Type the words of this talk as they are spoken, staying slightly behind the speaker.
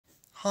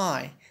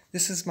Hi,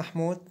 this is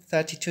Mahmoud,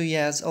 32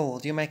 years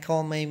old. You may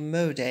call me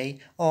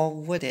Moody or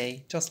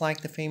Woody, just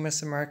like the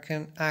famous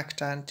American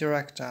actor and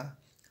director,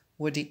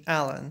 Woody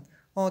Allen,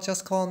 or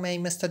just call me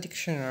Mr.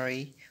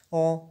 Dictionary,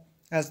 or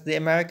as the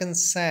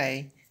Americans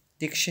say,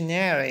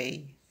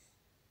 dictionary.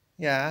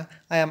 Yeah,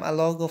 I am a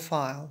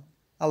logophile,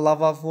 a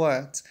lover of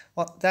words.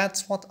 Well,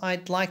 that's what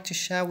I'd like to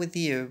share with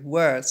you.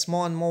 Words,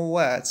 more and more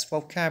words,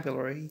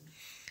 vocabulary,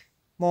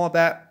 more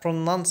about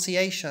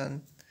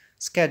pronunciation,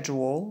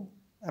 schedule,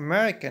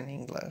 American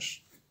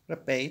English,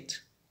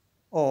 repeat,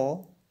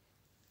 or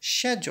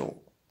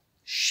schedule,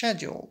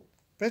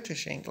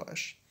 British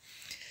English.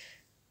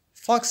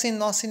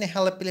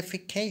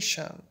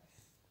 Foxy-nosy-nihilipilification.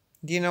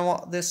 Do you know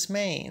what this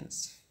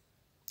means?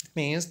 It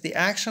means the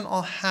action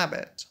or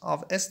habit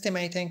of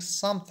estimating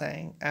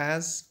something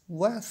as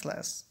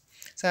worthless.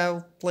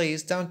 So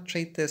please don't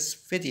treat this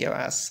video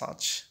as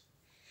such.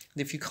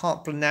 And if you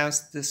can't pronounce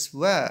this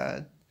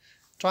word,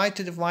 try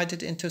to divide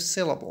it into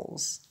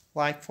syllables,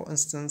 like for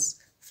instance,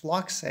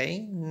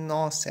 floxy,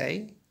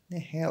 nosy,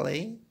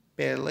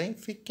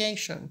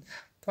 nihilipilification.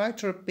 Try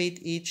to repeat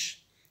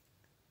each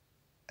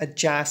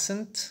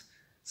adjacent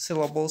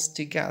syllables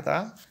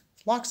together.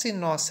 Floxy,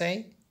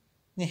 nosy,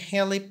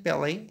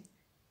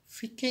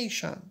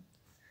 nihilipilification.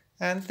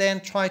 And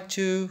then try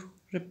to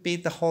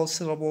repeat the whole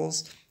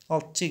syllables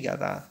all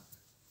together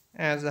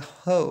as a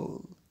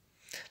whole.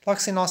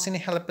 Floxy, nosy,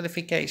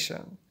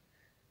 nihilipilification.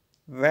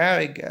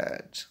 Very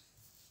good.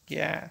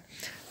 Yeah.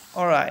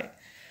 All right.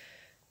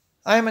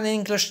 I'm an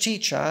English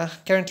teacher.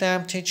 Currently,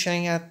 I'm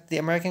teaching at the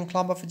American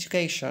Club of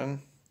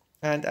Education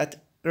and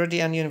at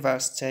Rudyard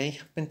University.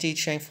 I've been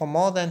teaching for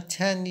more than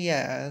 10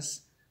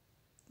 years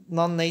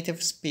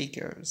non-native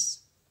speakers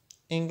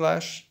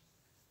English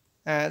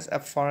as a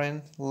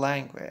foreign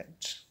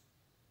language.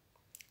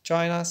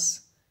 Join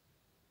us,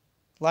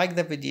 like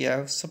the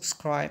video,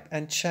 subscribe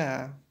and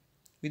share.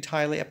 We'd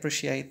highly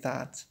appreciate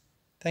that.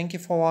 Thank you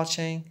for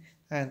watching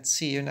and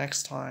see you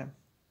next time.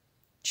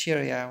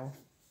 Cheerio.